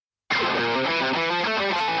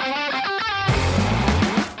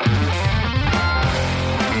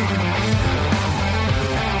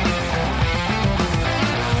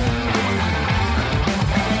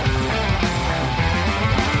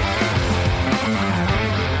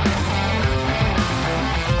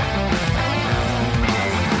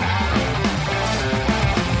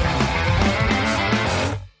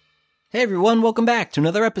Hey everyone, welcome back to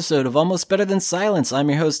another episode of Almost Better Than Silence. I'm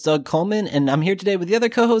your host, Doug Coleman, and I'm here today with the other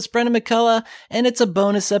co-host, Brendan McCullough, and it's a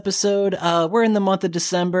bonus episode. We're in the month of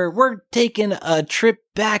December. We're taking a trip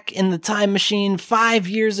back in the time machine 5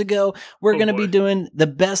 years ago. We're going to be doing the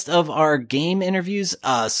best of our game interviews,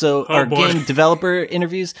 game developer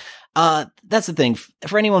interviews. That's the thing.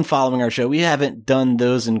 For anyone following our show, we haven't done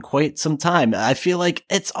those in quite some time. I feel like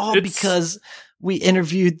it's because we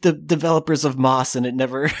interviewed the developers of Moss and it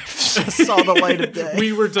never saw the light of day.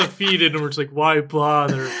 We were defeated and we're just like, why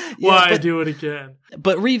bother? Why do it again?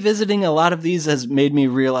 But revisiting a lot of these has made me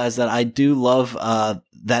realize that I do love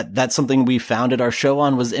that's something we founded our show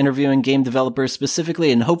on, was interviewing game developers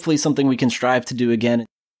specifically, and hopefully something we can strive to do again.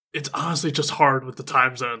 It's honestly just hard with the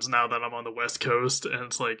time zones now that I'm on the West Coast, and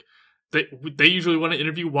it's like they usually want to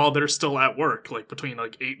interview while they're still at work, like between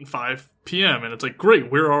like 8 and 5 p.m. And it's like,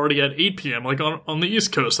 great, we're already at 8 p.m. like on the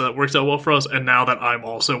East Coast, so that works out well for us. And now that I'm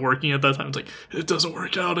also working at that time, it's like, it doesn't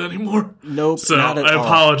work out anymore. Nope, so not at all.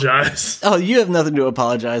 Apologize. Oh, you have nothing to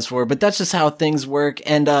apologize for, but that's just how things work.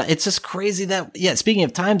 And it's just crazy that, speaking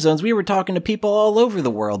of time zones, we were talking to people all over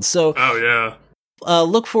the world. So, oh yeah.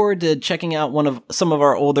 Look forward to checking out some of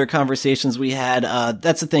our older conversations we had.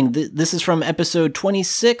 That's the thing. This is from episode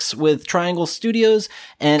 26 with Triangle Studios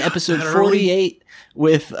and episode 48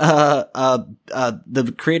 with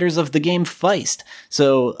the creators of the game Feist.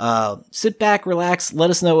 So sit back, relax,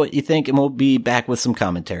 let us know what you think, and we'll be back with some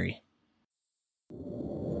commentary.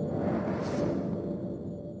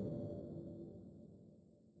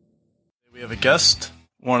 We have a guest,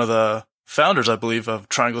 one of the founders, I believe, of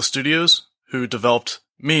Triangle Studios, who developed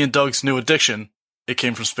me and Doug's new addiction, It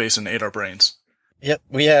Came From Space and Ate Our Brains. Yep,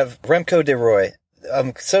 we have Remco de Roy.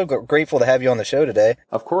 I'm so grateful to have you on the show today.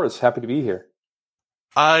 Of course, happy to be here.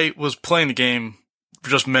 I was playing the game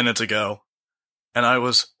just minutes ago, and I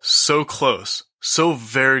was so close, so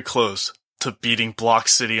very close to beating Block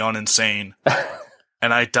City on Insane.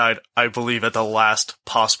 And I died, I believe, at the last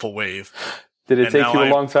possible wave. Did it take you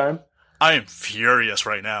a long time? I am furious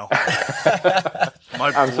right now.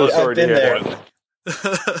 I'm so sorry to hear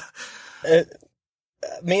that.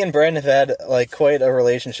 Me and Bren have had quite a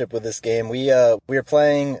relationship with this game. We were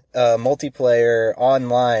playing multiplayer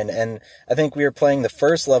online, and I think we were playing the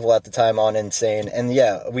first level at the time on Insane. And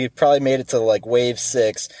we probably made it to wave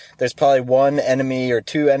 6. There's probably one enemy or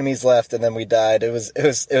two enemies left, and then we died. It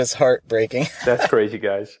was heartbreaking. That's crazy,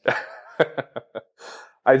 guys.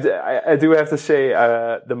 I do have to say,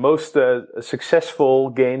 the most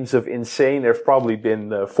successful games of Insane have probably been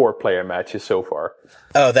 4-player matches so far.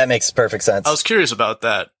 Oh, that makes perfect sense. I was curious about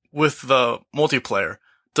that. With the multiplayer,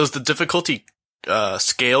 does the difficulty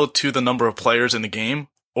scale to the number of players in the game?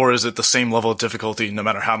 Or is it the same level of difficulty no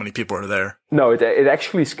matter how many people are there? No, it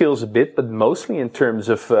actually scales a bit, but mostly in terms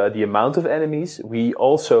of the amount of enemies. We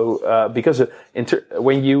also, because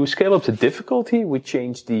when you scale up the difficulty, we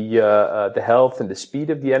change the health and the speed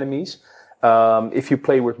of the enemies. If you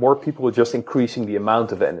play with more people, we're just increasing the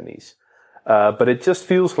amount of enemies. But it just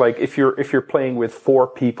feels like if you're playing with 4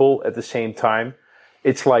 people at the same time,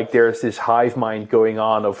 it's like there's this hive mind going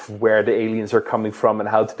on of where the aliens are coming from and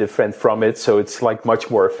how to defend from it. So it's much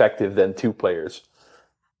more effective than 2 players.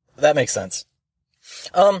 That makes sense.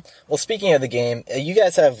 Well, speaking of the game, you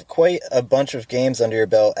guys have quite a bunch of games under your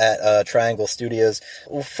belt at Triangle Studios.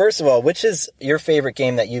 Well, first of all, which is your favorite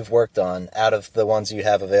game that you've worked on out of the ones you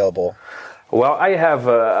have available? Well, I have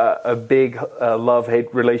a big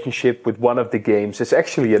love-hate relationship with one of the games. It's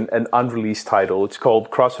actually an unreleased title. It's called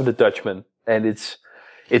Cross of the Dutchman, and it's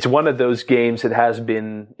one of those games that has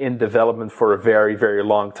been in development for a very, very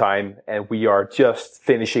long time, and we are just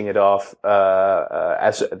finishing it off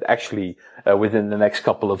within the next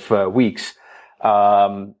couple of weeks.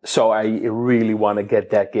 So I really want to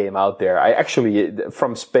get that game out there.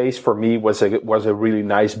 From Space for me was a really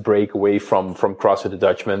nice break away from Cross of the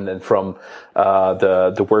Dutchman and from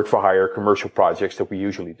the work for hire commercial projects that we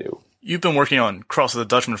usually do. You've been working on Cross of the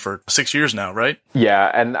Dutchman for 6 years now, right? Yeah,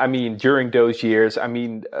 and during those years,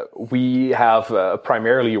 we have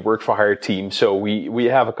primarily a work for hire team. So we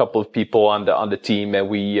have a couple of people on the team, and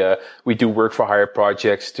we do work for hire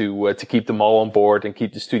projects to keep them all on board and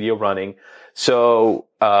keep the studio running. So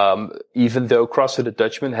even though Cross of the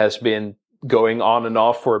Dutchman has been going on and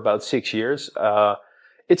off for about 6 years,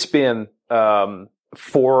 it's been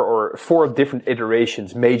four different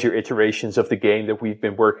iterations, major iterations of the game that we've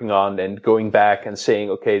been working on and going back and saying,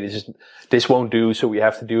 okay, this won't do, so we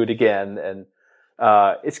have to do it again. And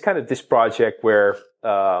it's kind of this project where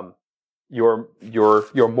you're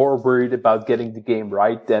more worried about getting the game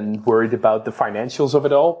right than worried about the financials of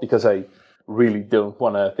it all, because I really don't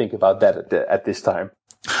want to think about that at this time.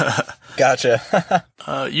 Gotcha.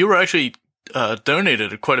 You were actually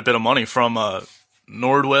donated quite a bit of money from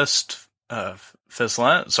Nordwest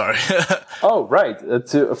Friesland. Sorry. Oh, right.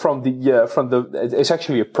 From the it's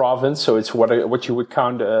actually a province, so it's what you would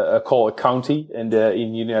call a county in the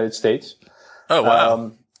United States. Oh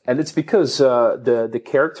wow. And it's because the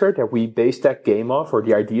character that we based that game off, or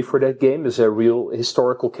the idea for that game, is a real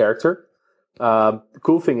historical character. The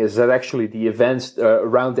cool thing is that actually the events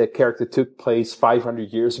around that character took place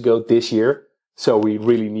 500 years ago this year. So we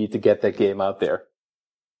really need to get that game out there.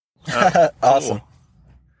 Awesome. Cool.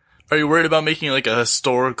 Are you worried about making like a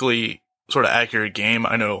historically sort of accurate game?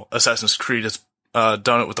 I know Assassin's Creed has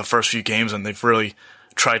done it with the first few games, and they've really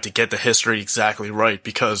tried to get the history exactly right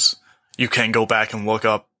because you can go back and look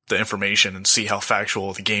up the information and see how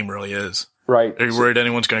factual the game really is. Right. Are you worried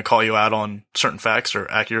anyone's going to call you out on certain facts or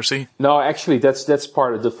accuracy? No, actually, that's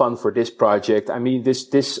part of the fun for this project. I mean,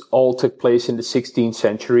 this all took place in the 16th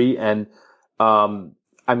century, and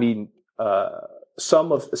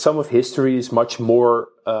some of history is much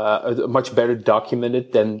better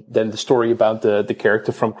documented than the story about the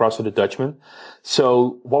character from Cross of the Dutchman.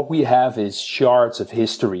 So what we have is shards of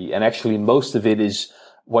history, and actually most of it is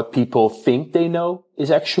what people think they know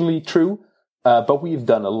is actually true. But we've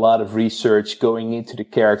done a lot of research going into the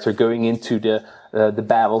character, going into the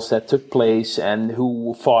battles that took place, and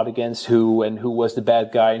who fought against who, and who was the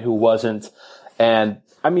bad guy and who wasn't. And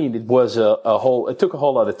I mean, it was it took a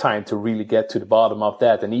whole lot of time to really get to the bottom of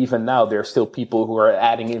that. And even now, there are still people who are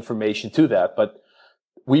adding information to that. But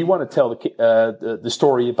we want to tell the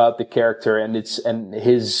story about the character and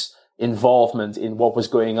his involvement in what was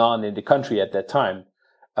going on in the country at that time.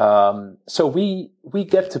 So we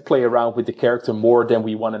get to play around with the character more than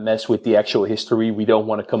we want to mess with the actual history. We don't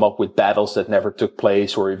want to come up with battles that never took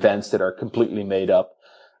place or events that are completely made up.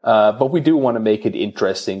 But we do want to make it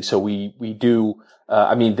interesting. So we do,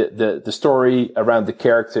 the story around the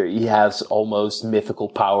character, he has almost mythical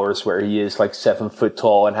powers where he is like 7 foot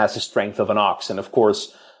tall and has the strength of an ox. And of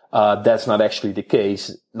course, that's not actually the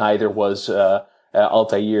case. Neither was,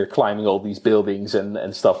 Altair climbing all these buildings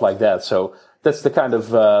and stuff like that. So that's the kind of,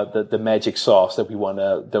 the magic sauce that we want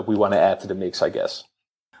to add to the mix, I guess.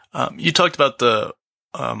 You talked about the,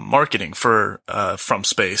 marketing for, From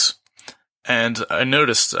Space. And I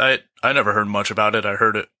noticed, I never heard much about it. I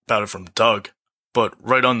heard about it from Doug. But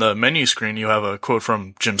right on the menu screen, you have a quote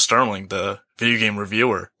from Jim Sterling, the video game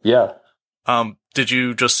reviewer. Yeah. Did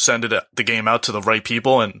you just send the game out to the right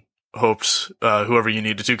people and hoped, whoever you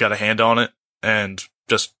needed to got a hand on it and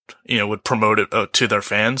just, would promote it to their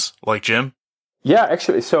fans like Jim? Yeah,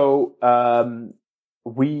 actually. So,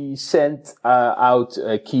 we sent out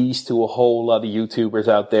keys to a whole lot of YouTubers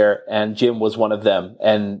out there, and Jim was one of them.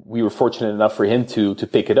 And we were fortunate enough for him to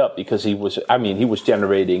pick it up because he was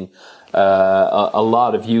generating a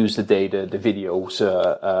lot of views the day the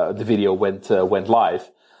video went live.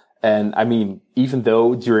 And I mean, even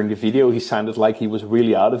though during the video he sounded like he was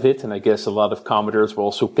really out of it, and I guess a lot of commenters were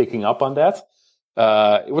also picking up on that.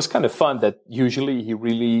 It was kind of fun that usually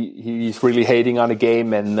he's really hating on a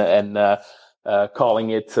game and calling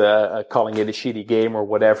it a shitty game or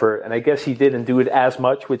whatever. And I guess he didn't do it as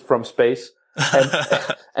much with From Space.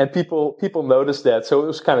 And people noticed that. So it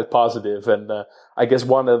was kind of positive. And, I guess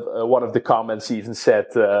one of the comments even said,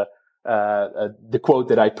 the quote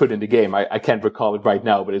that I put in the game. I can't recall it right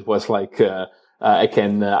now, but it was like, I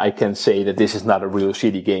can say that this is not a real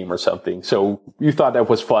shitty game or something. So you thought that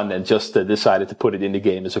was fun and just decided to put it in the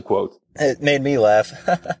game as a quote. It made me laugh.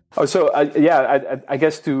 I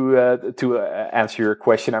guess to answer your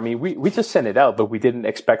question, I mean, we just sent it out, but we didn't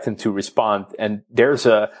expect them to respond. And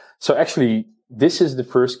so actually this is the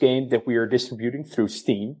first game that we are distributing through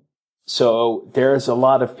Steam. So there's a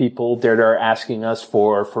lot of people that are asking us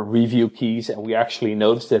for review keys, and we actually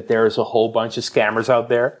noticed that there's a whole bunch of scammers out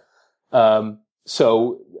there.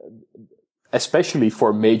 So especially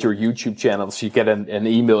for major YouTube channels, you get an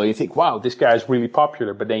email and you think, wow, this guy is really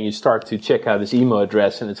popular. But then you start to check out his email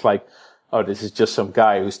address and it's like, oh, this is just some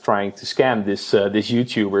guy who's trying to scam this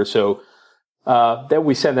YouTuber. So, then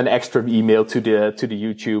we send an extra email to the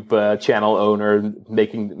YouTube, channel owner,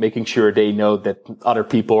 making sure they know that other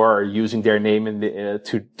people are using their name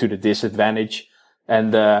to the disadvantage.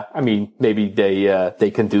 And, maybe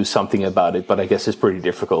they can do something about it, but I guess it's pretty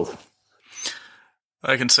difficult.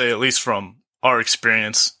 I can say, at least from our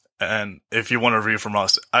experience, and if you want a review from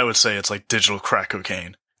us, I would say it's like digital crack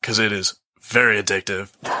cocaine, because it is very addictive,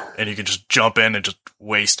 and you can just jump in and just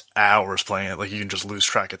waste hours playing it. Like, you can just lose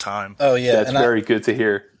track of time. Oh, yeah. That's very good to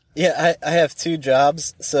hear. Yeah, I have 2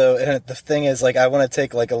 jobs, so and the thing is, like, I want to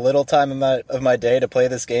take, like, a little time of my day to play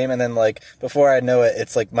this game, and then, like, before I know it,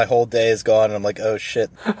 it's like my whole day is gone, and I'm like, oh, shit.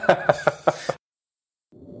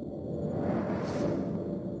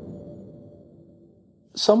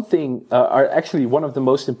 Something, are actually one of the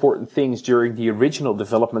most important things during the original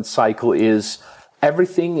development cycle is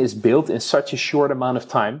everything is built in such a short amount of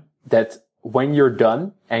time that when you're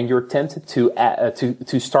done and you're tempted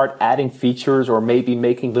to start adding features or maybe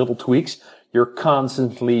making little tweaks, you're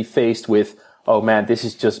constantly faced with, oh man, this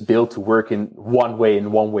is just built to work in one way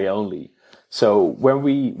and one way only. So when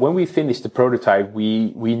we finished the prototype,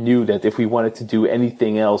 we knew that if we wanted to do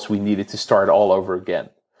anything else, we needed to start all over again.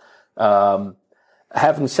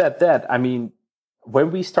 Having said that, I mean,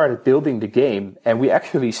 when we started building the game, and we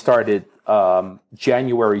actually started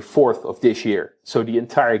January 4th of this year, so the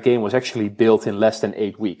entire game was actually built in less than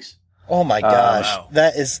 8 weeks. Oh my gosh, Wow.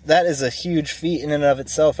 that is a huge feat in and of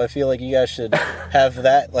itself. I feel like you guys should have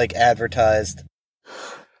that, like, advertised.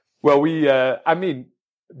 Well, the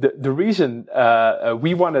reason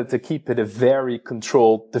we wanted to keep it a very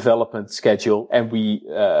controlled development schedule, and we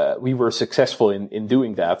were successful in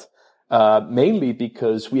doing that. Mainly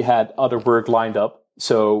because we had other work lined up.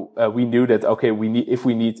 So, we knew that, okay, if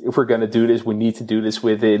we're going to do this, we need to do this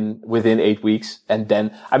within 8 weeks. And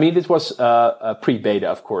then, I mean, this was, a pre-beta,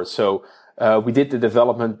 of course. So, we did the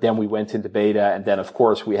development, then we went into beta, and then, of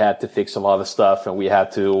course, we had to fix a lot of stuff and we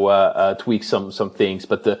had to, tweak some things.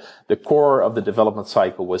 But the core of the development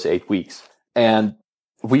cycle was 8 weeks. And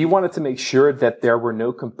we wanted to make sure that there were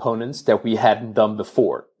no components that we hadn't done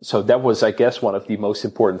before. So that was, I guess, one of the most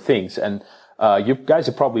important things. And you guys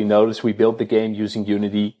have probably noticed we built the game using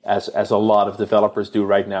Unity, as a lot of developers do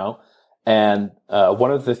right now. And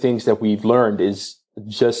one of the things that we've learned is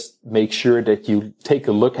just make sure that you take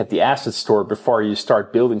a look at the asset store before you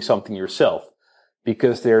start building something yourself.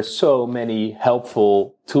 Because there are so many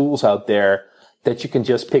helpful tools out there that you can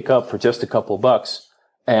just pick up for just a couple bucks.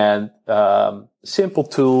 And simple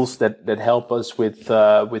tools that help us with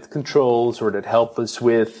controls, or that help us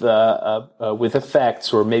with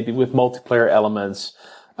effects, or maybe with multiplayer elements.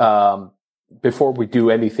 Before we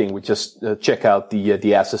do anything, we just check out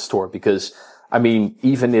the asset store, because I mean,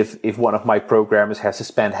 even if one of my programmers has to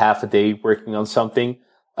spend half a day working on something,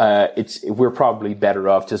 we're probably better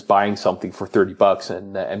off just buying something for $30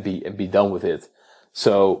 and be done with it.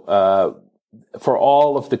 So for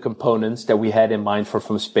all of the components that we had in mind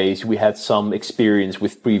from space, we had some experience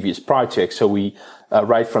with previous projects. So we,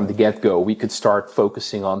 right from the get-go, we could start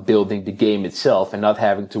focusing on building the game itself and not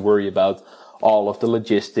having to worry about all of the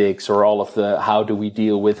logistics or all of the, how do we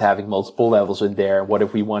deal with having multiple levels in there? What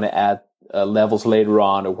if we want to add levels later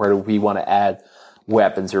on, or where do we want to add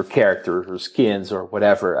weapons or characters or skins or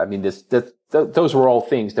whatever? I mean, those were all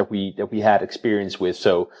things that we had experience with.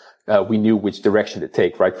 So, we knew which direction to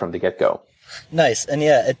take right from the get-go. Nice. And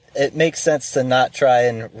yeah, it makes sense to not try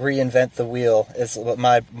and reinvent the wheel, is what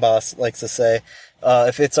my boss likes to say.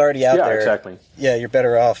 If it's already out there, exactly. Yeah, you're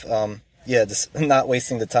better off, just not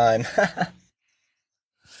wasting the time.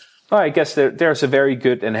 Well, I guess there's a very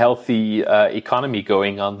good and healthy economy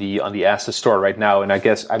going on the asset store right now. And I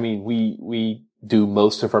guess, I mean, we do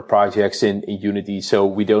most of our projects in Unity, so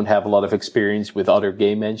we don't have a lot of experience with other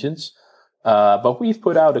game engines. But we've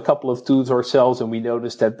put out a couple of tools ourselves, and we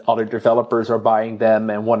noticed that other developers are buying them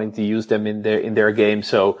and wanting to use them in their game.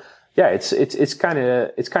 So yeah, it's kind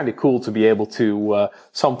of cool to be able to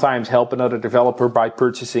sometimes help another developer by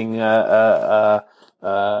purchasing an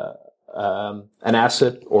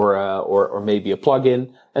asset or maybe a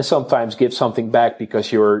plugin, and sometimes give something back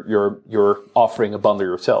because you're offering a bundle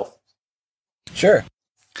yourself. Sure.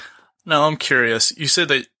 Now I'm curious. You said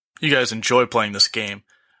that you guys enjoy playing this game.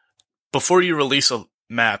 Before you release a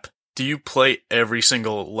map, do you play every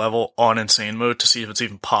single level on Insane mode to see if it's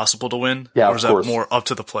even possible to win? Yeah, or is that more up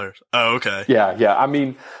to the players? Oh, okay. Yeah. I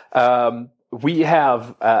mean, we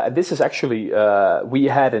have, this is actually, we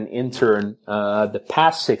had an intern, the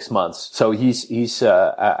past 6 months. So he's,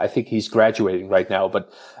 I think he's graduating right now,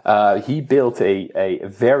 but, he built a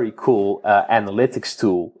very cool, analytics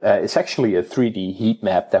tool. It's actually a 3D heat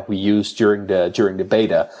map that we used during the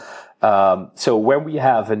beta. So when we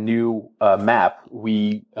have a new map,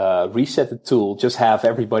 we reset the tool, just have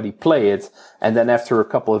everybody play it, and then after a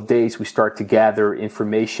couple of days, we start to gather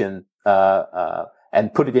information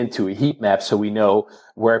and put it into a heat map, so we know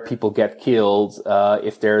where people get killed,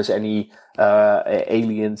 if there's any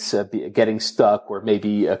aliens getting stuck, or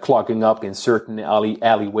maybe clogging up in certain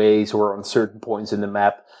alleyways or on certain points in the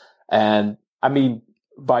map. And I mean,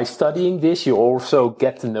 by studying this, you also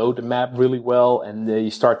get to know the map really well, and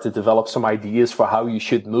you start to develop some ideas for how you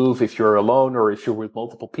should move if you're alone or if you're with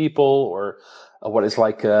multiple people, or what is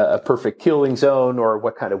like a perfect killing zone, or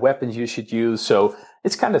what kind of weapons you should use. So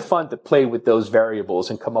it's kind of fun to play with those variables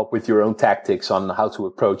and come up with your own tactics on how to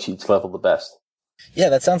approach each level the best. Yeah,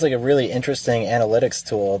 that sounds like a really interesting analytics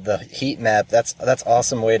tool, the heat map. That's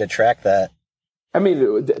awesome way to track that. I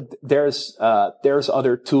mean, there's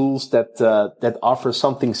other tools that offer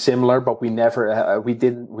something similar, but we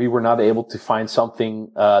were not able to find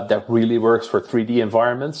something that really works for 3D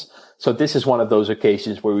environments. So this is one of those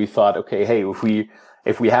occasions where we thought, okay, hey,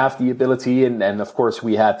 if we have the ability, and of course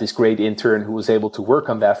we had this great intern who was able to work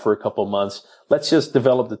on that for a couple of months, let's just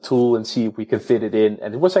develop the tool and see if we can fit it in.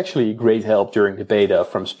 And it was actually a great help during the beta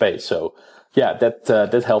from space. So yeah,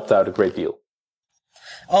 that helped out a great deal.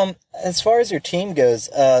 As far as your team goes,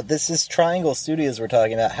 this is Triangle Studios we're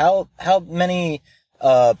talking about. How many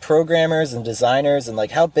programmers and designers, and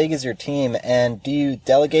like how big is your team? And do you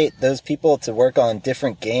delegate those people to work on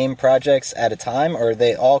different game projects at a time, or are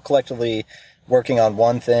they all collectively working on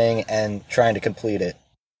one thing and trying to complete it?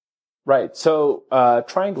 Right. So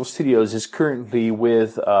Triangle Studios is currently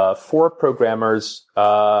with 4 programmers,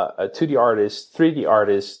 a 2D artist, 3D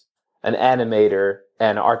artist, an animator,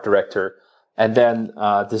 and an art director, and then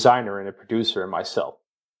a designer and a producer, and myself.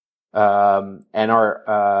 And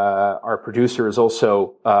our producer is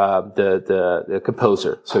also the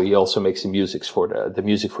composer, so he also makes the music for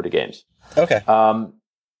the games. Okay.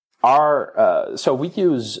 So we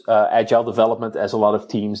use agile development, as a lot of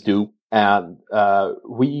teams do, and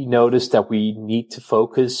we noticed that we need to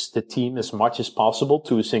focus the team as much as possible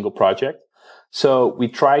to a single project. So we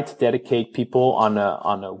try to dedicate people on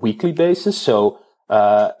a weekly basis. So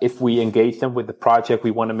if we engage them with the project,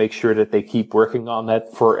 we want to make sure that they keep working on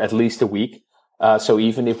that for at least a week. So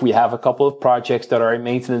even if we have a couple of projects that are in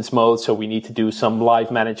maintenance mode, so we need to do some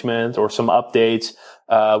live management or some updates,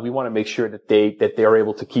 we want to make sure that they are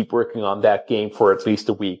able to keep working on that game for at least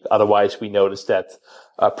a week. Otherwise, we notice that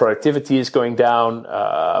productivity is going down.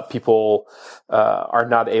 People are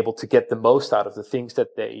not able to get the most out of the things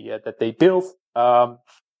that they build.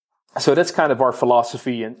 So that's kind of our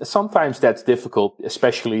philosophy, and sometimes that's difficult,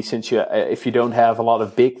 especially since if you don't have a lot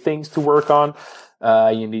of big things to work on.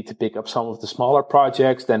 You need to pick up some of the smaller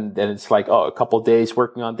projects. Then it's like, a couple of days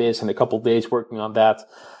working on this and a couple of days working on that.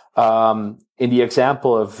 In the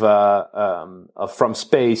example of From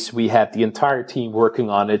Space, we had the entire team working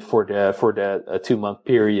on it for the 2-month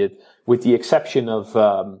period, with the exception of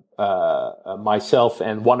myself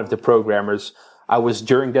and one of the programmers. I was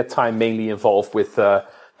during that time mainly involved with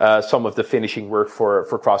some of the finishing work for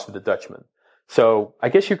CrossFit the Dutchman. So I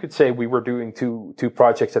guess you could say we were doing two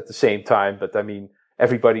projects at the same time, but I mean,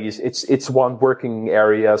 it's one working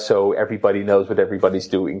area, so everybody knows what everybody's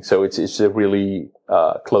doing. So it's a really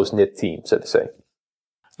close-knit team, so to say.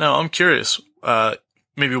 Now, I'm curious,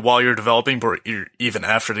 maybe while you're developing, or even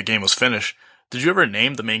after the game was finished, did you ever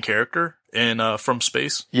name the main character in From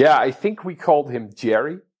Space? Yeah, I think we called him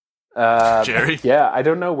Jerry. Jerry? Yeah, I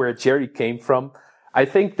don't know where Jerry came from. I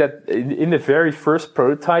think that in the very first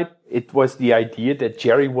prototype, it was the idea that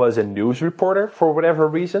Jerry was a news reporter for whatever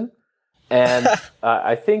reason. And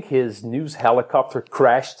I think his news helicopter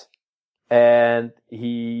crashed, and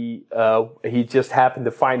he just happened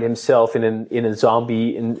to find himself in a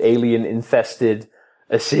zombie and alien infested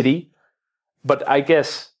city. But I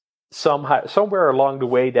guess somewhere along the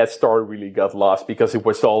way, that story really got lost, because it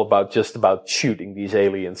was all about shooting these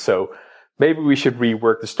aliens. So maybe we should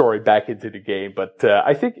rework the story back into the game. But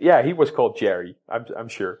I think, yeah, he was called Jerry. I'm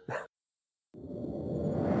sure.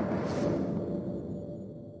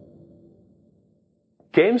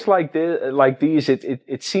 Games like these,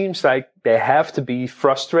 it seems like they have to be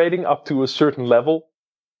frustrating up to a certain level,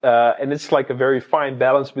 and it's like a very fine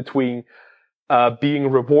balance between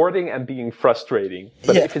being rewarding and being frustrating.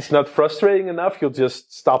 But if it's not frustrating enough, you'll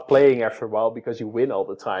just stop playing after a while because you win all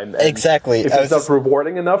the time. And exactly. If it's not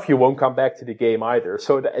rewarding enough, you won't come back to the game either.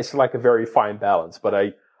 So it's like a very fine balance.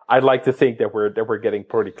 But I'd like to think that we're getting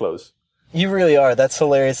pretty close. You really are. That's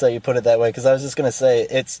hilarious that you put it that way, because I was just going to say,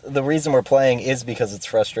 it's the reason we're playing is because it's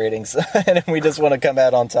frustrating, and we just want to come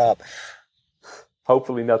out on top.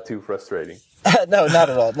 Hopefully not too frustrating. No, not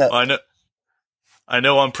at all. No. Well, I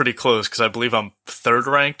know I'm pretty close, because I believe I'm 3rd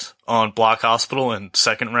ranked on Block Hospital and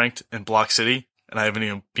 2nd ranked in Block City, and I haven't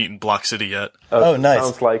even beaten Block City yet. Oh, nice.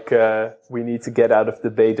 Sounds like we need to get out of the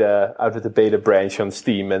beta branch on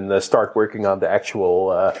Steam and start working on the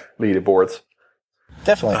actual leaderboards.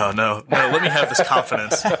 Definitely. Oh, no, let me have this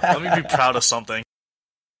confidence. Let me be proud of something.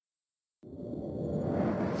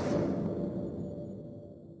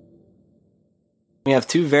 We have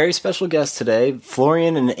two very special guests today,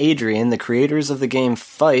 Florian and Adrian, the creators of the game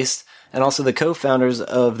Feist, and also the co-founders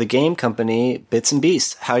of the game company Bits and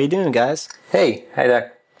Beasts. How you doing, guys? Hey, hi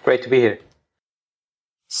there. Great to be here.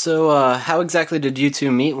 So, how exactly did you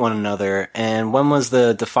two meet one another, and when was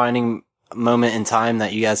the defining moment in time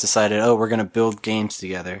that you guys decided, oh, we're going to build games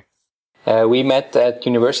together? We met at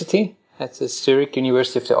university, at the Zurich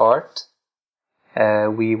University of the Art.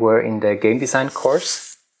 We were in the game design course,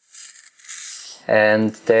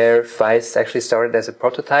 and there Feist actually started as a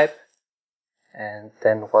prototype, and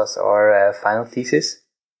then was our final thesis.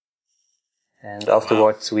 And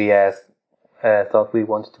afterwards we thought we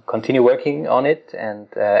wanted to continue working on it and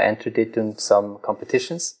entered it in some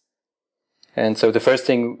competitions. And so the first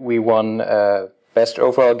thing, we won Best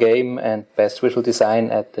Overall Game and Best Visual Design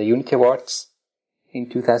at the Unity Awards in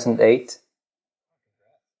 2008.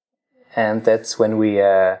 And that's when we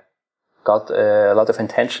got a lot of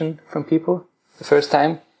attention from people the first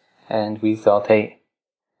time. And we thought, hey,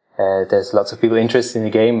 there's lots of people interested in the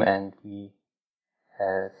game, and we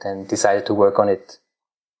then decided to work on it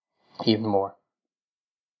even more.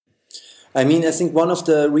 I mean, I think one of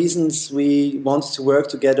the reasons we wanted to work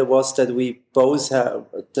together was that we both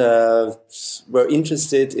were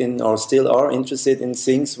interested in, or still are interested in,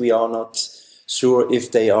 things we are not sure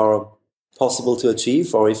if they are possible to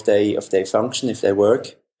achieve, or if they function, if they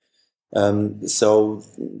work. So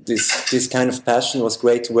this kind of passion was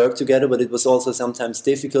great to work together, but it was also sometimes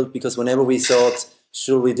difficult, because whenever we thought,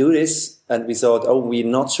 should we do this? And we thought, oh, we're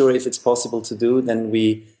not sure if it's possible to do, then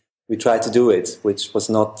we tried to do it, which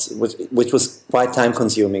was quite time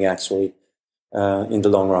consuming actually, in the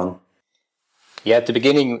long run. Yeah, at the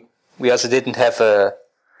beginning, we also didn't have a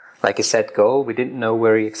set goal. We didn't know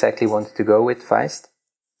where we exactly wanted to go with Feist.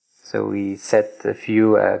 So we set a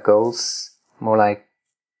few goals, more like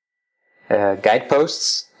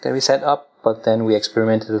guideposts that we set up, but then we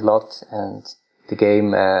experimented a lot, and the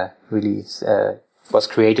game really was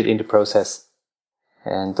created in the process.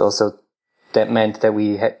 And also that meant that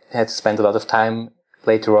we had to spend a lot of time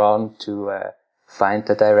later on to find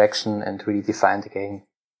the direction and really define the game.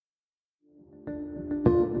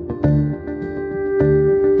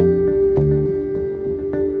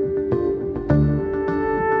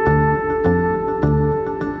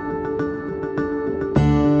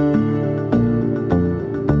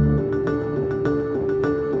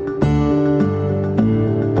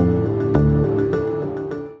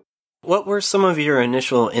 What were some of your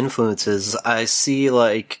initial influences? I see,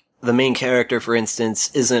 like, the main character, for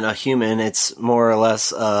instance, isn't a human. It's more or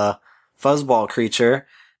less a fuzzball creature.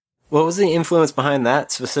 What was the influence behind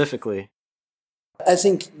that specifically? I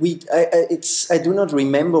think I do not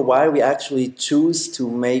remember why we actually choose to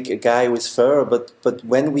make a guy with fur, but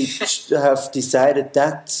when we have decided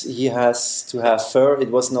that he has to have fur,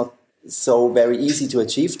 it was not so very easy to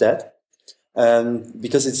achieve that.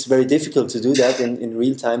 Because it's very difficult to do that in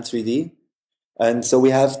real-time 3D. And so we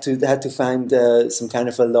had to find some kind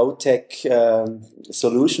of a low-tech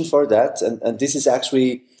solution for that. And this is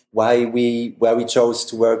actually why we chose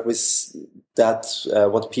to work with that,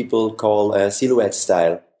 what people call silhouette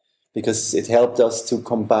style, because it helped us to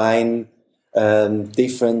combine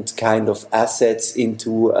different kind of assets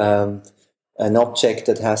into an object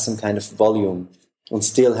that has some kind of volume, and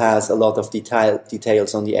still has a lot of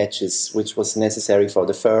details on the edges, which was necessary for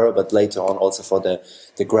the fur, but later on also for the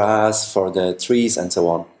grass, for the trees, and so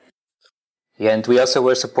on. Yeah, and we also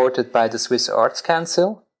were supported by the Swiss Arts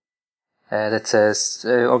Council. That's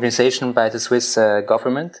an organization by the Swiss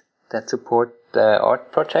government that support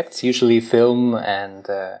art projects, usually film and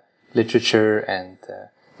literature and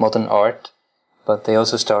modern art. But they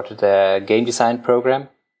also started a game design program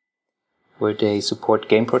where they support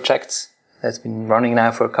game projects. That's been running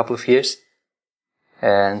now for a couple of years.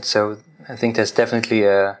 And so I think there's definitely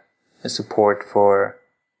a support for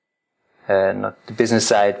not the business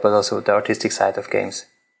side, but also the artistic side of games.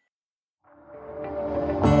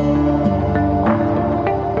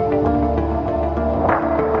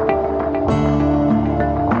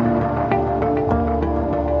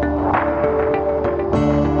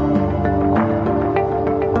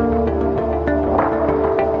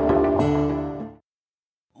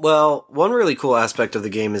 Well, one really cool aspect of the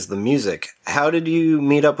game is the music. How did you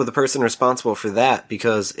meet up with the person responsible for that?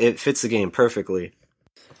 Because it fits the game perfectly.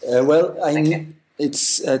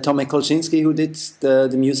 It's Tomek Kolczynski who did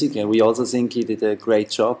the music, and we also think he did a great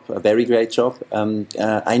job, a very great job.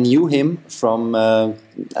 I knew him from,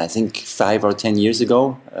 I think, 5 or 10 years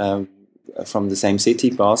ago, from the same city,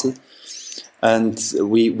 Basel. And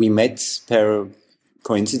we met per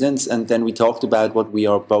coincidence, and then we talked about what we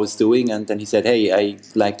are both doing, and then he said, hey,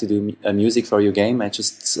 I'd like to do music for your game. I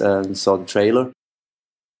just saw the trailer.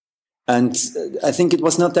 And I think it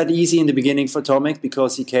was not that easy in the beginning for Tomek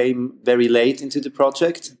because he came very late into the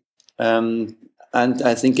project. And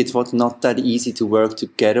I think it was not that easy to work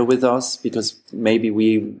together with us because maybe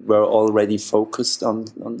we were already focused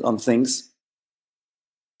on things.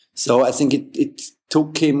 So I think it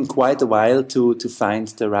took him quite a while to find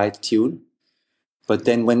the right tune. But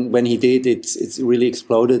then when he did, it's really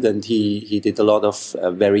exploded, and he did a lot of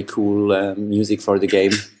very cool music for the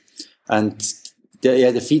game. And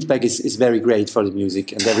the feedback is very great for the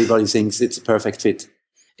music, and everybody thinks it's a perfect fit.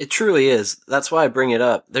 It truly is. That's why I bring it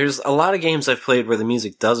up. There's a lot of games I've played where the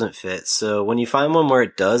music doesn't fit, so when you find one where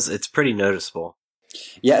it does, it's pretty noticeable.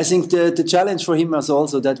 Yeah, I think the challenge for him was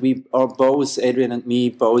also that we are both, Adrian and me,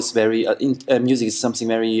 both very, music is something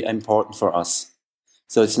very important for us.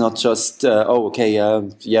 So it's not just,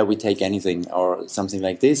 we take anything or something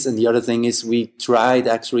like this. And the other thing is we tried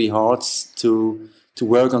actually hard to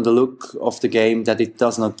work on the look of the game, that it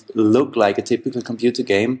does not look like a typical computer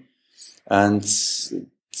game. And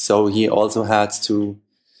so he also had to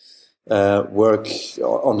work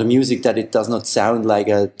on the music, that it does not sound like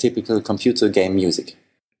a typical computer game music.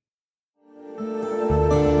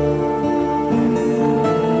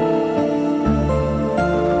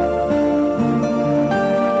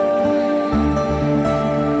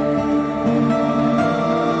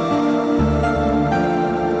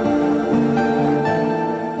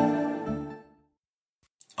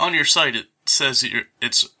 On your site, it says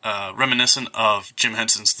it's reminiscent of Jim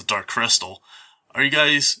Henson's The Dark Crystal. Are you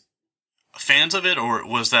guys fans of it, or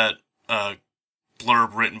was that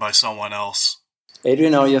blurb written by someone else?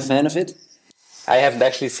 Adrian, are you a fan of it? I haven't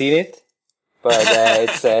actually seen it, but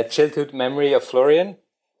it's a childhood memory of Florian,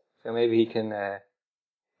 so maybe he can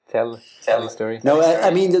tell the story. No, I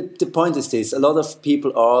mean the point is this: a lot of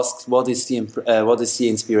people ask, what is the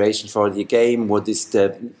inspiration for the game? What is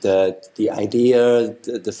the idea,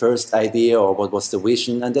 the first idea, or what was the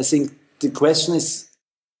vision? And I think the question is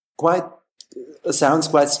sounds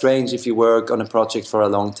quite strange if you work on a project for a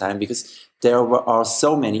long time, because there are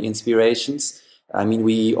so many inspirations. I mean,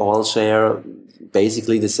 we all share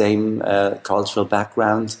basically the same cultural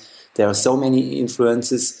background. There are so many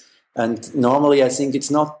influences, and normally I think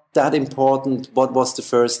it's not that important what was the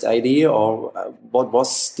first idea or what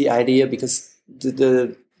was the idea, because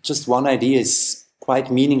the just one idea is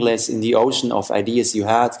quite meaningless in the ocean of ideas you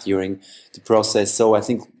had during the process. So I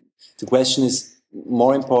think the question is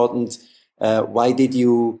more important. Why didn't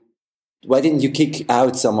you kick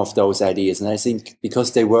out some of those ideas? And I think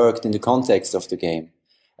because they worked in the context of the game.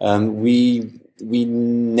 We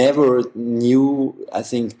never knew, I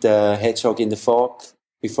think, the Hedgehog in the Fog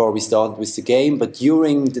before we started with the game. But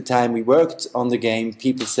during the time we worked on the game,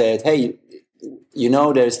 people said, hey,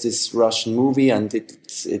 there's this Russian movie and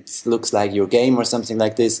it looks like your game or something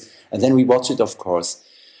like this. And then we watch it, of course.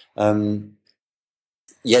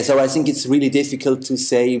 So I think it's really difficult to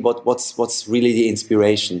say what's really the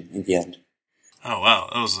inspiration in the end. Oh, wow.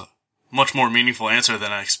 That was a much more meaningful answer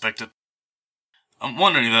than I expected. I'm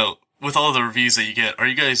wondering, though, with all the reviews that you get, are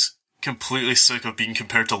you guys completely sick of being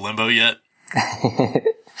compared to Limbo yet?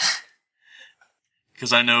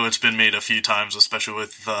 Because I know it's been made a few times, especially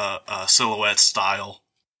with the silhouette style.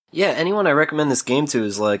 Yeah, anyone I recommend this game to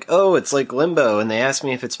is like, oh, it's like Limbo, and they ask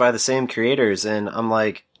me if it's by the same creators, and I'm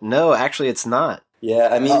like, no, actually it's not. Yeah,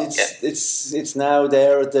 I mean, it's now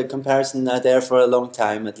there, the comparison now there for a long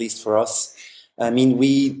time, at least for us. I mean,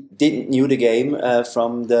 we didn't knew the game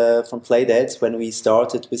from Playdead when we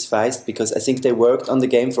started with Feist, because I think they worked on the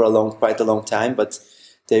game for quite a long time, but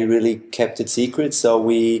they really kept it secret. So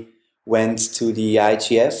we went to the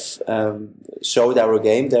IGF, showed our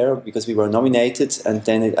game there because we were nominated, and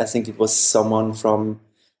then I think it was someone from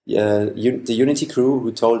the Unity crew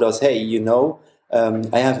who told us, hey,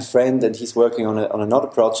 I have a friend and he's working on another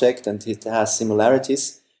project and it has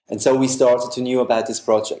similarities. And so we started to know about this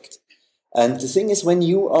project. And the thing is, when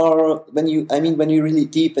you're really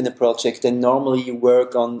deep in a project, then normally you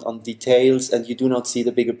work on details and you do not see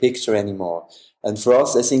the bigger picture anymore. And for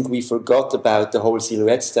us, I think we forgot about the whole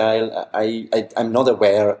silhouette style. I'm not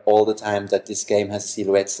aware all the time that this game has a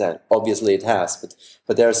silhouette style. Obviously it has,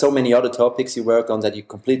 but there are so many other topics you work on that you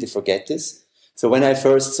completely forget this. So when I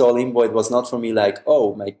first saw Limbo, it was not for me like,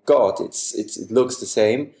 oh my God, it looks the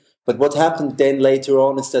same. But what happened then later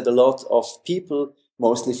on is that a lot of people,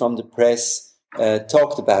 mostly from the press,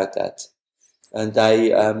 talked about that. And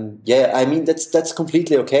I mean, that's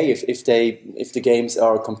completely okay if the games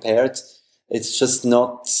are compared. It's just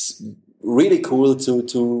not really cool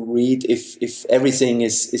to read if everything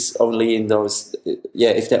is only in those,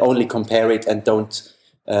 if they only compare it and don't,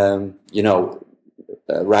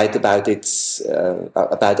 write about it,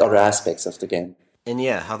 about other aspects of the game. and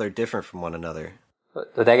yeah, how they're different from one another.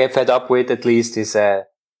 What I get fed up with, at least, is the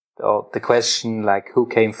question like who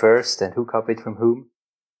came first and who copied from whom.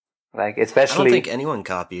 Like especially, I don't think anyone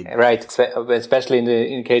copied. Right, especially in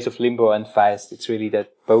the case of Limbo and Feist, it's really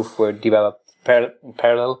that both were developed in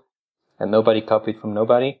parallel, and nobody copied from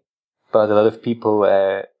nobody. But a lot of people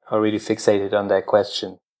are really fixated on that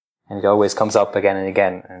question, and it always comes up again and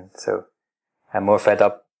again. And so I'm more fed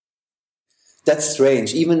up. That's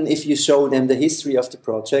strange. Even if you show them the history of the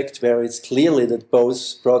project, where it's clearly that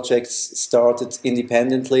both projects started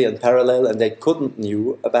independently and parallel, and they couldn't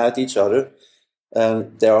knew about each other.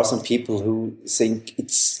 There are some people who think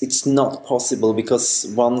it's not possible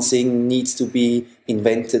because one thing needs to be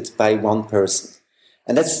invented by one person,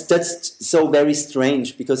 and that's so very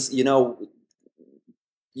strange. Because you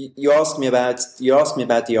asked me about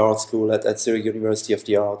the art school at Zurich University of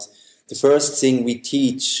the Arts. The first thing we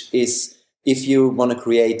teach is if you want to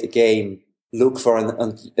create a game, look for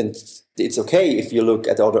and it's okay if you look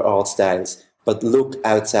at other art styles, but look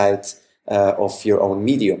outside of your own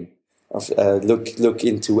medium. Look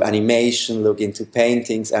into animation, look into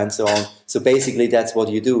paintings, and so on. So basically, that's what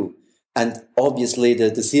you do. And obviously,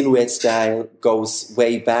 the silhouette style goes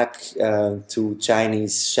way back to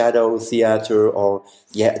Chinese shadow theater, or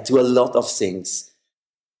to a lot of things.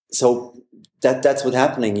 So that's what's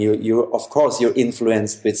happening. You're of course you're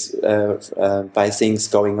influenced by things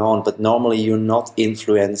going on, but normally you're not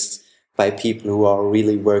influenced by people who are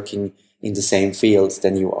really working in the same fields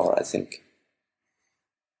than you are, I think.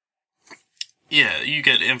 Yeah, you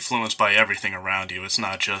get influenced by everything around you. It's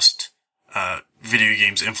not just video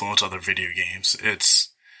games influence other video games.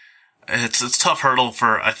 It's a tough hurdle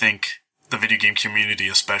for, I think, the video game community,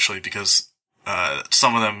 especially because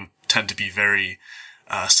some of them tend to be very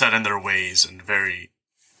set in their ways and very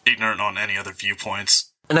ignorant on any other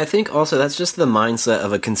viewpoints. And I think also that's just the mindset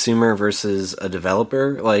of a consumer versus a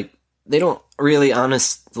developer. Like, they don't really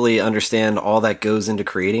honestly understand all that goes into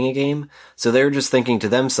creating a game. So they're just thinking to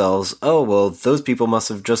themselves, oh, well, those people must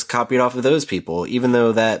have just copied off of those people, even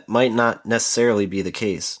though that might not necessarily be the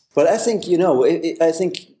case. But I think, I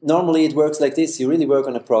think normally it works like this. You really work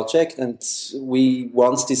on a project, and we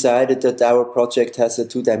once decided that our project has a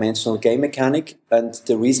two-dimensional game mechanic. And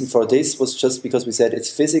the reason for this was just because we said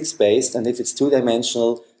it's physics-based, and if it's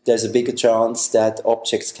two-dimensional, there's a bigger chance that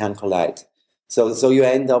objects can collide. So you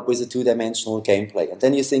end up with a two-dimensional gameplay. And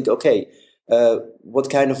then you think, okay, what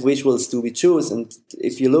kind of visuals do we choose? And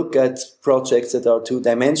if you look at projects that are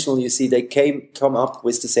two-dimensional, you see they come up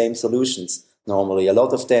with the same solutions normally. A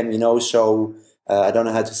lot of them, show, I don't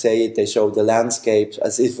know how to say it, they show the landscape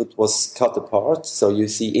as if it was cut apart. So you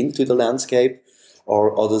see into the landscape.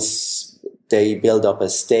 Or others, they build up a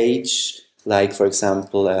stage, like, for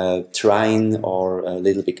example, Trine or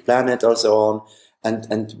Little Big Planet or so on.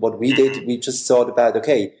 And what we did, we just thought about,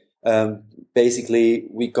 okay, basically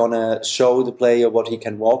we're gonna show the player what he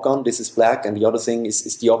can walk on. This is black, and the other thing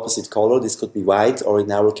is the opposite color. This could be white, or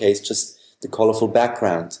in our case, just the colorful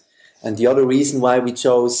background. And the other reason why we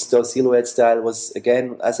chose the silhouette style was,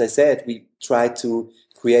 again, as I said, we tried to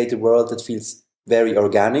create a world that feels very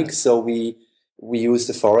organic. So we use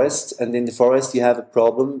the forest, and in the forest you have a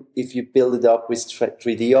problem if you build it up with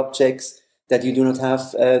 3D objects, that you do not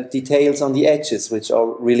have details on the edges, which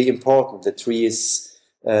are really important. The tree is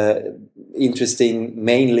interesting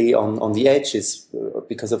mainly on the edges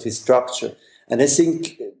because of his structure. And I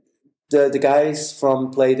think the guys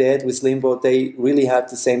from Play Dead with Limbo, they really had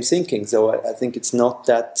the same thinking. So I think it's not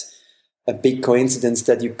that a big coincidence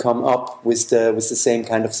that you come up with the same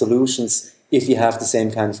kind of solutions if you have the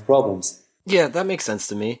same kind of problems. Yeah, that makes sense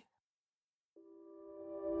to me.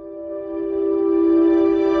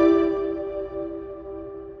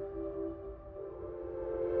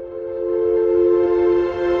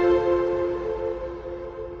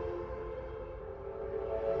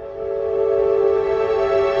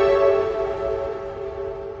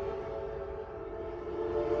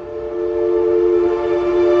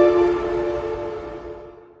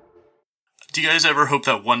 Do you guys ever hope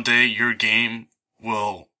that one day your game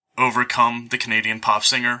will overcome the Canadian pop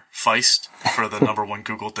singer Feist for the #1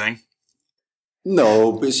 Google thing?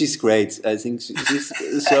 No, but she's great. I think she's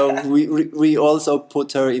so we also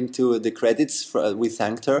put her into the credits. We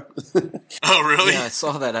thanked her. Oh, really? Yeah, I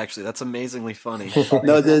saw that actually. That's amazingly funny.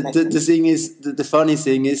 No, the thing is, the funny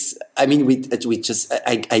thing is, I mean, we just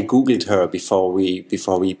I googled her before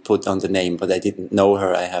we put on the name, but I didn't know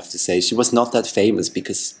her. I have to say, she was not that famous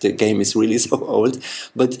because the game is really so old.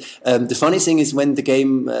 But the funny thing is, when the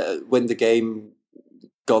game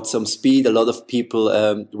got some speed. A lot of people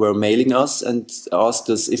were mailing us and asked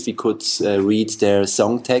us if we could read their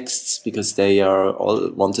song texts, because they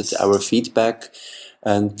all wanted our feedback,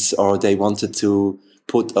 or they wanted to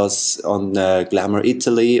put us on Glamour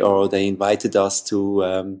Italy, or they invited us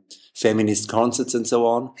to feminist concerts and so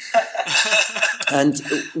on. And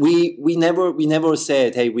we never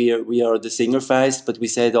said, hey, we are the Singerfeist, but we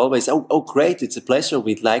said always, oh great, it's a pleasure,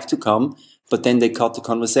 we'd like to come. But then they cut the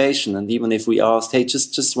conversation, and even if we asked, hey,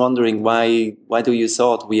 just wondering why do you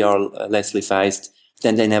thought we are Leslie Feist,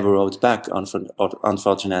 then they never wrote back,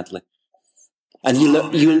 unfortunately. And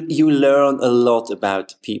you learn a lot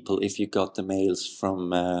about people if you got the mails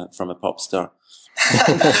from a pop star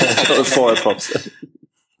or for a pop star.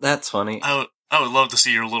 That's funny. I would love to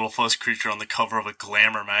see your little fuzz creature on the cover of a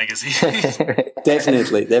Glamour magazine.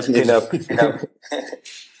 Definitely.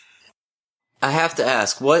 I have to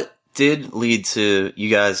ask, what did lead to you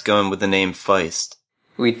guys going with the name Feist?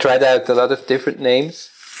 We tried out a lot of different names,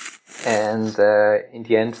 and in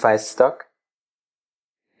the end, Feist stuck.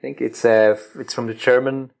 I think it's from the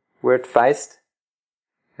German word Feist,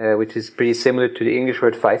 which is pretty similar to the English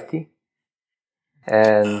word feisty.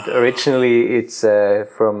 And originally it's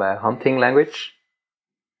from a hunting language,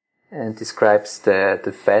 and describes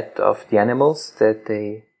the fat of the animals that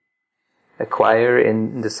they acquire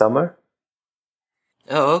in the summer.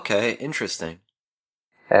 Oh, okay. Interesting.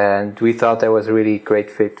 And we thought that was a really great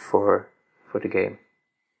fit for the game.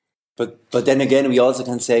 But then again, we also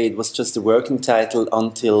can say it was just a working title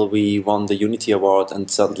until we won the Unity Award and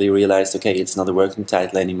suddenly realized, okay, it's not a working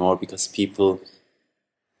title anymore, because people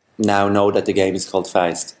now know that the game is called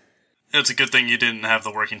Feist. It's a good thing you didn't have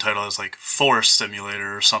the working title as like Forest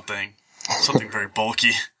Simulator or something very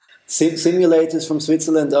bulky. Simulators from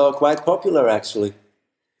Switzerland are quite popular, actually.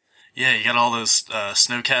 Yeah, you got all those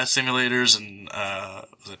snowcat simulators and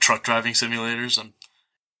the truck driving simulators.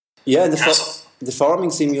 Yeah, the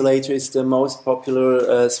farming simulator is the most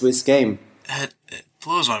popular Swiss game. It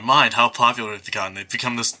blows my mind how popular they've become. They've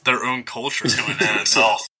become their own culture in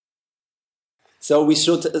itself. So we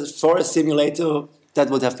should, for a simulator, that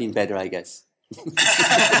would have been better, I guess.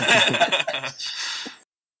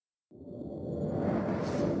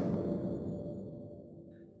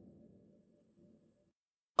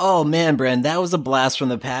 Oh man, Bren, that was a blast from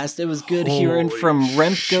the past. It was good hearing from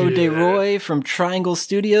Remco de Roy from Triangle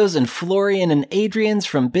Studios and Florian and Adrian's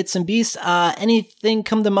from Bits and Beasts. Anything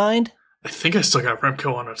come to mind? I think I still got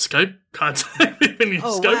Remco on our Skype contact. We haven't used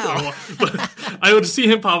Skype wow. anymore. But I would see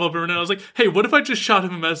him pop up every now. I was like, hey, what if I just shot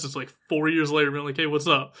him a message like 4 years later, being like, hey, what's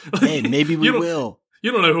up? Hey, maybe we will.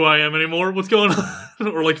 You don't know who I am anymore. What's going on?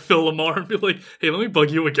 Or like Phil Lamar and be like, hey, let me bug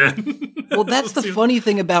you again. Well, that's the funny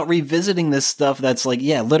thing about revisiting this stuff that's like,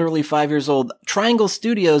 yeah, literally 5 years old. Triangle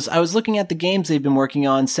Studios, I was looking at the games they've been working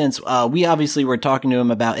on since we obviously were talking to him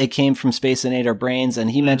about It Came From Space and Ate Our Brains, and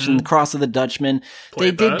he mentioned Cross of the Dutchman. They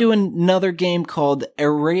did do another game called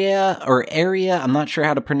Area. I'm not sure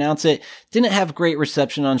how to pronounce it. Didn't have great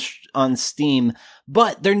reception on Steam.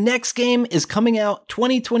 But their next game is coming out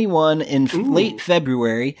 2021 in late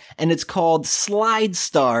February, and it's called Slide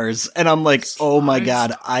Stars. And I'm like, oh my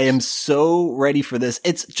God, I am so ready for this.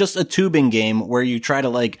 It's just a tubing game where you try to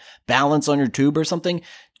like balance on your tube or something.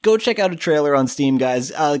 Go check out a trailer on Steam,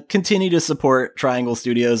 guys. Continue to support Triangle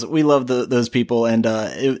Studios. We love those people, and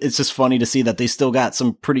it's just funny to see that they still got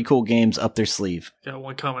some pretty cool games up their sleeve. Got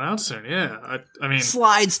one coming out soon, yeah. I mean...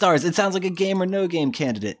 Slide Stars. It sounds like a game or no game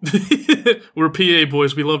candidate. We're PA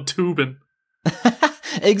boys. We love tubing.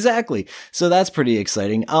 Exactly. So that's pretty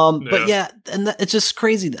exciting. But yeah, and it's just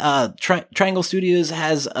crazy. Triangle Studios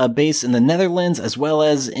has a base in the Netherlands as well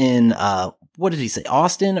as in, what did he say?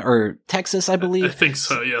 Austin or Texas, I believe. I think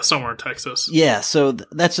so. Yeah. Somewhere in Texas. Yeah. So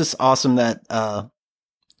that's just awesome that,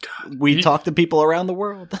 we talk to people around the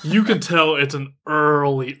world. You can tell it's an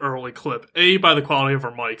early clip. A, by the quality of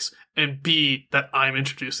our mics, and B, that I'm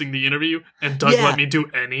introducing the interview and Doug let me do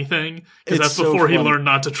anything, because that's before he learned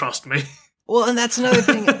not to trust me. Well, and that's another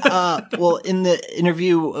thing. In the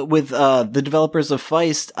interview with the developers of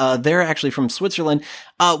Feist, they're actually from Switzerland.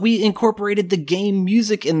 We incorporated the game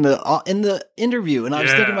music in the interview, and I was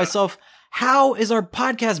thinking to myself, how is our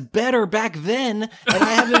podcast better back then? And I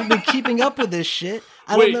haven't been keeping up with this shit.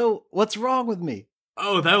 I don't know what's wrong with me.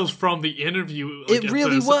 Oh, that was from the interview. It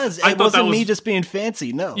really was. It wasn't me just being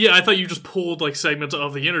fancy, no. Yeah, I thought you just pulled like segments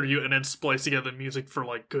of the interview and then spliced together music for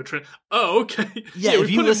like good Oh, okay. Yeah, if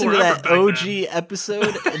you listen to that OG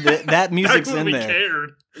episode, that music's in there.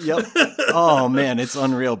 Cared. Yep. Oh man, it's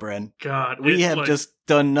unreal, Bren. God. We have just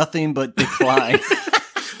done nothing but decline.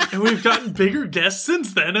 And we've gotten bigger guests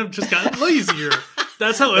since then. I've just gotten lazier.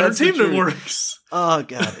 That's how entertainment works. Oh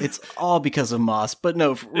god, it's all because of Moss. But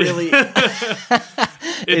no, really,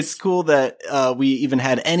 it's cool that we even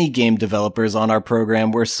had any game developers on our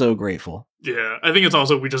program. We're so grateful. Yeah, I think it's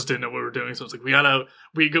also we just didn't know what we were doing, so it's like we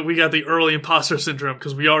got the early imposter syndrome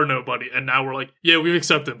because we are nobody, and now we're like, yeah, we've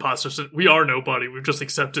accepted imposter syndrome. We are nobody. We've just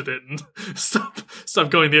accepted it and stop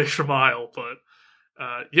going the extra mile. But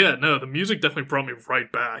yeah, no, the music definitely brought me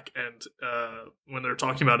right back. And when they're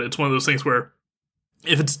talking about it, it's one of those things where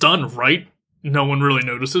if it's done right, no one really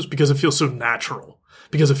notices because it feels so natural.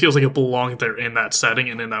 Because it feels like it belonged there in that setting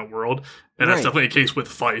and in that world. And that's definitely a case with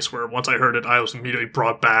Feist, where once I heard it, I was immediately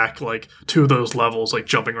brought back, like, to those levels, like,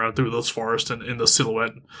 jumping around through those forests and in the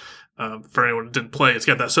silhouette. For anyone who didn't play, it's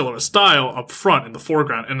got that silhouette style up front in the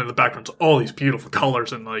foreground, and in the background's all these beautiful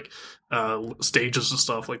colors and, like, stages and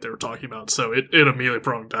stuff like they were talking about. So it immediately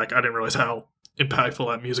brought me back. I didn't realize how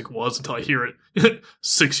impactful that music was until I hear it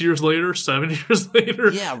 6 years later, 7 years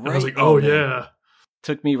later. Yeah, right. And I was like, oh yeah.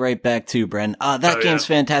 Took me right back too, Bren. That game's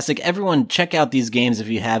fantastic. Everyone check out these games if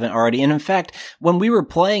you haven't already. And in fact, when we were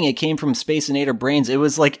playing, it came from Spaceinator Brains. It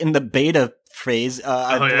was like in the beta phase.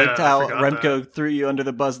 I liked how Remco threw you under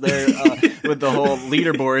the bus there with the whole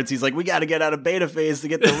leaderboards. He's like, we got to get out of beta phase to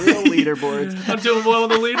get the real leaderboards. I'm doing well on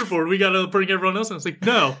the leaderboard. We got to bring everyone else in. It's like,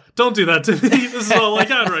 no, don't do that to me. This is all I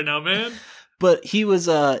got right now, man. But he was,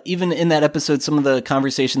 even in that episode, some of the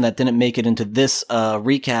conversation that didn't make it into this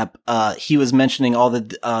recap, he was mentioning all the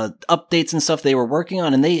updates and stuff they were working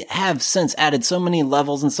on, and they have since added so many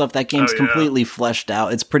levels and stuff. That game's completely fleshed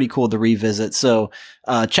out. It's pretty cool to revisit, so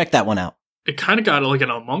check that one out. It kind of got like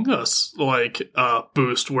an Among Us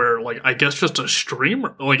boost where, like, I guess just a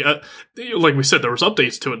streamer, like we said, there was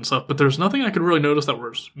updates to it and stuff, but there's nothing I could really notice that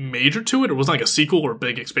was major to it. It wasn't like a sequel or a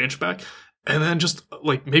big expansion pack. And then just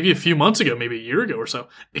like maybe a few months ago, maybe a year ago or so,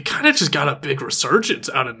 it kind of just got a big resurgence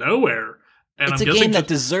out of nowhere. And it's a game that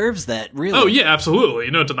deserves that, really. Oh, yeah, absolutely.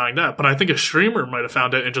 No denying that. But I think a streamer might have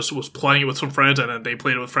found it and just was playing it with some friends, and then they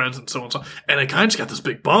played it with friends and so on and so on. And it kind of just got this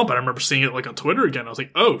big bump. And I remember seeing it like on Twitter again. I was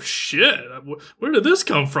like, oh, shit. Where did this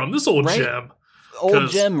come from? This old gem. Old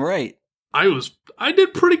gem, right. I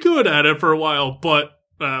did pretty good at it for a while, but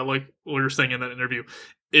like we were saying in that interview,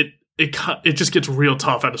 it just gets real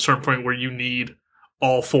tough at a certain point where you need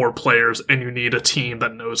all four players and you need a team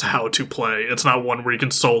that knows how to play. It's not one where you can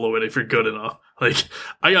solo it if you're good enough. Like,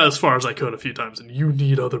 I got as far as I could a few times, and you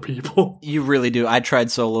need other people. You really do. I tried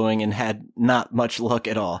soloing and had not much luck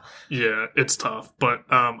at all. Yeah, it's tough. But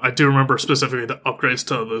I do remember specifically the upgrades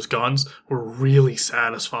to those guns were really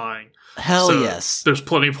satisfying. Hell yes. There's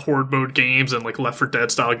plenty of Horde mode games and like Left 4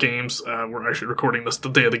 Dead style games. We're actually recording this the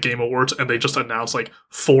day of the Game Awards, and they just announced like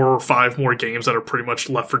 4 or 5 more games that are pretty much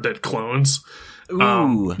Left 4 Dead clones.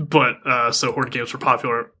 Ooh. So Horde games were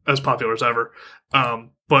popular as ever.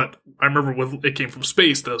 But I remember when it came from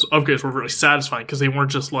space, those upgrades were really satisfying because they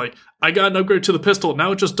weren't just like, I got an upgrade to the pistol,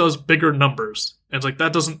 now it just does bigger numbers. And it's like,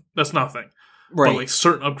 that's nothing. Right. But like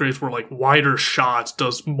certain upgrades were like wider shots,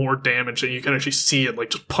 does more damage, and you can actually see it like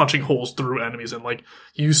just punching holes through enemies, and like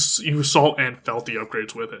you saw and felt the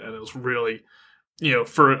upgrades with it, and it was really,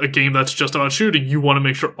 for a game that's just about shooting, you want to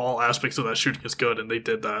make sure all aspects of that shooting is good, and they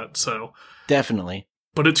did that. So definitely.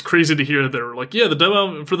 But it's crazy to hear that they were like, yeah, the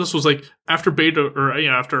demo for this was like after beta or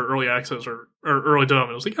after early access or early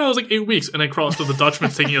development. It was like, it was like 8 weeks, and then crossed to the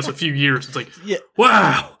Dutchman's taking us a few years. It's like,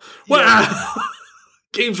 wow. Yeah.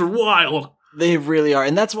 Games are wild. They really are.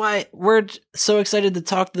 And that's why we're so excited to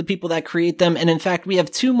talk to the people that create them. And in fact, we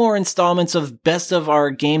have 2 more installments of Best of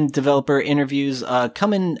Our Game Developer interviews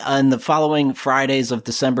coming on the following Fridays of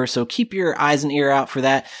December. So keep your eyes and ear out for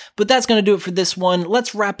that. But that's going to do it for this one.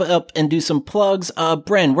 Let's wrap it up and do some plugs.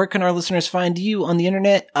 Bren, where can our listeners find you on the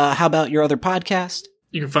internet? How about your other podcast?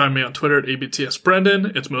 You can find me on Twitter at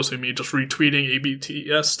ABTSBrendan. It's mostly me just retweeting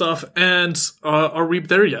ABTS stuff. And Are We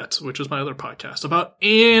There Yet, which is my other podcast about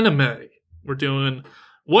anime. We're doing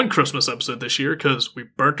 1 Christmas episode this year because we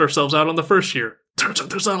burnt ourselves out on the first year. Turns out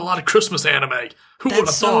there's not a lot of Christmas anime. Who would have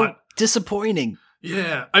thought? Disappointing.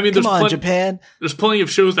 Yeah. I mean, Japan. There's plenty of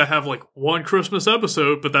shows that have like 1 Christmas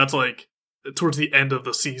episode, but that's like towards the end of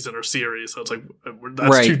the season or series. So it's like,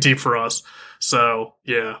 that's too deep for us. So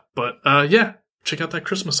yeah. But check out that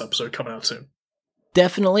Christmas episode coming out soon.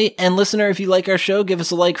 Definitely. And listener, if you like our show, give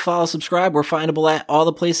us a like, follow, subscribe. We're findable at all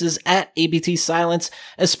the places at ABT Silence,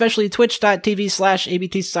 especially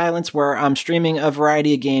twitch.tv/ABT Silence, where I'm streaming a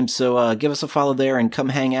variety of games. So give us a follow there and come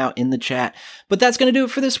hang out in the chat. But that's going to do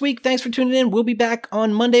it for this week. Thanks for tuning in. We'll be back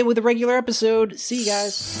on Monday with a regular episode. See you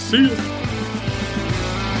guys. See you.